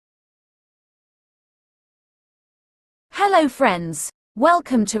Hello friends,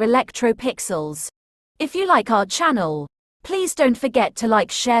 welcome to Ledtvrepair. If you like our channel, please don't forget to like,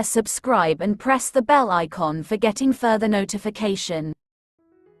 share, subscribe and press the bell icon for getting further notification.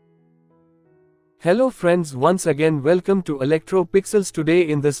 Hello friends, once again welcome to Ledtvrepair. Today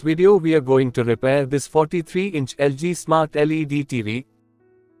in this video we are going to repair this 43-inch LG Smart LED TV.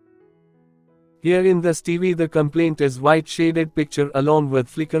 Here in this TV the complaint is white shaded picture along with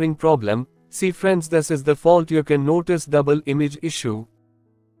flickering problem. See friends, this is the fault. You can notice double image issue.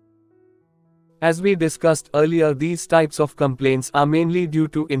 As we discussed earlier, these types of complaints are mainly due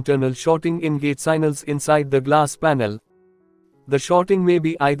to internal shorting in Gatesignals inside the glass panel. The shorting may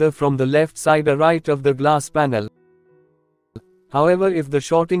be either from the left side or right of the glass panel. However, if the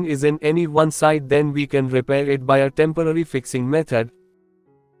shorting is in any one side, then we can repair it by a temporary fixing method.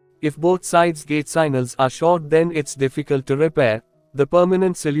 If both sides Gatesignals are short, then it's difficult to repair. The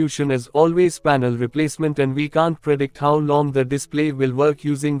permanent solution is always panel replacement, and we can't predict how long the display will work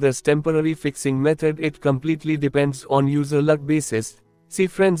using this temporary fixing method. It completely depends on user luck basis. See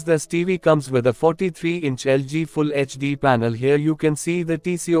friends, this TV comes with a 43-inch LG Full HD panel. Here you can see the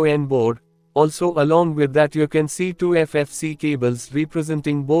TCON board. Also along with that you can see two FFC cables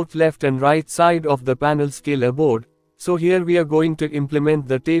representing both left and right side of the panel scaler board. So here we are going to implement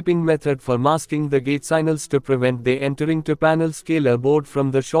the taping method for masking the Gatesignals to prevent they entering to panel scaler board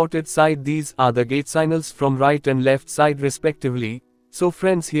from the shorted side. These are the Gatesignals from right and left side respectively. So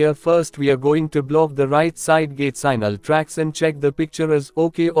friends, here first we are going to block the right side Gatesignal tracks and check the picture is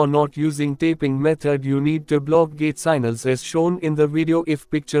okay or not. Using taping method you need to block Gatesignals as shown in the video. If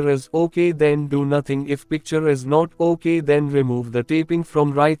picture is okay then do nothing. If picture is not okay then remove the taping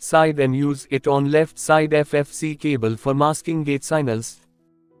from right side and use it on left side FFC cable for masking Gatesignals.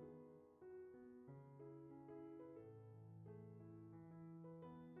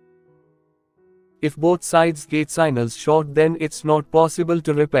 If both sides Gatesignals short then it's not possible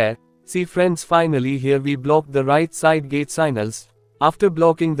to repair. See friends, finally here we block the right side Gatesignals. After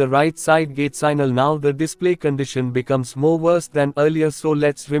blocking the right side Gatesignal, now the display condition becomes more worse than earlier, so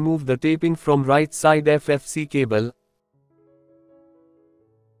let's remove the taping from right side FFC cable.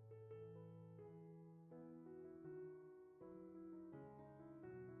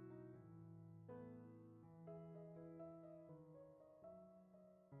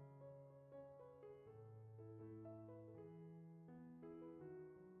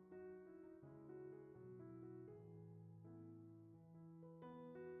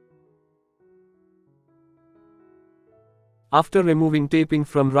 After removing taping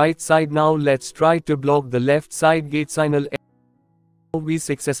from right side, now let's try to block the left side Gatesignal. We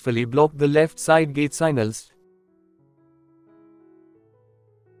successfully blocked the left side Gatesignals.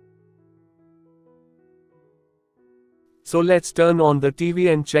 So let's turn on the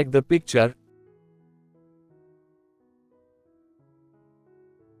TV and check the picture.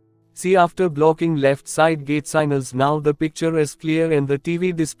 See, after blocking left side Gatesignals, now the picture is clear and the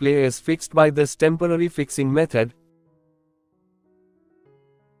TV display is fixed by this temporary fixing method.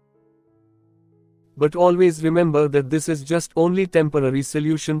 But always remember that this is just only temporary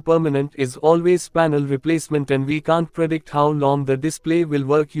solution. Permanent is always panel replacement, and we can't predict how long the display will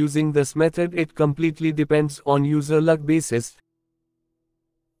work using this method. It completely depends on user luck basis.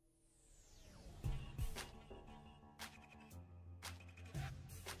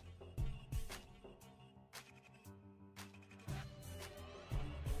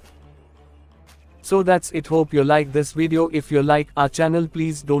 So that's it. Hope you like this video. If you like our channel,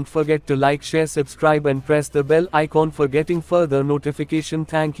 please don't forget to like, share, subscribe and press the bell icon for getting further notification.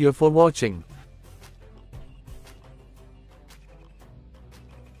 Thank you for watching.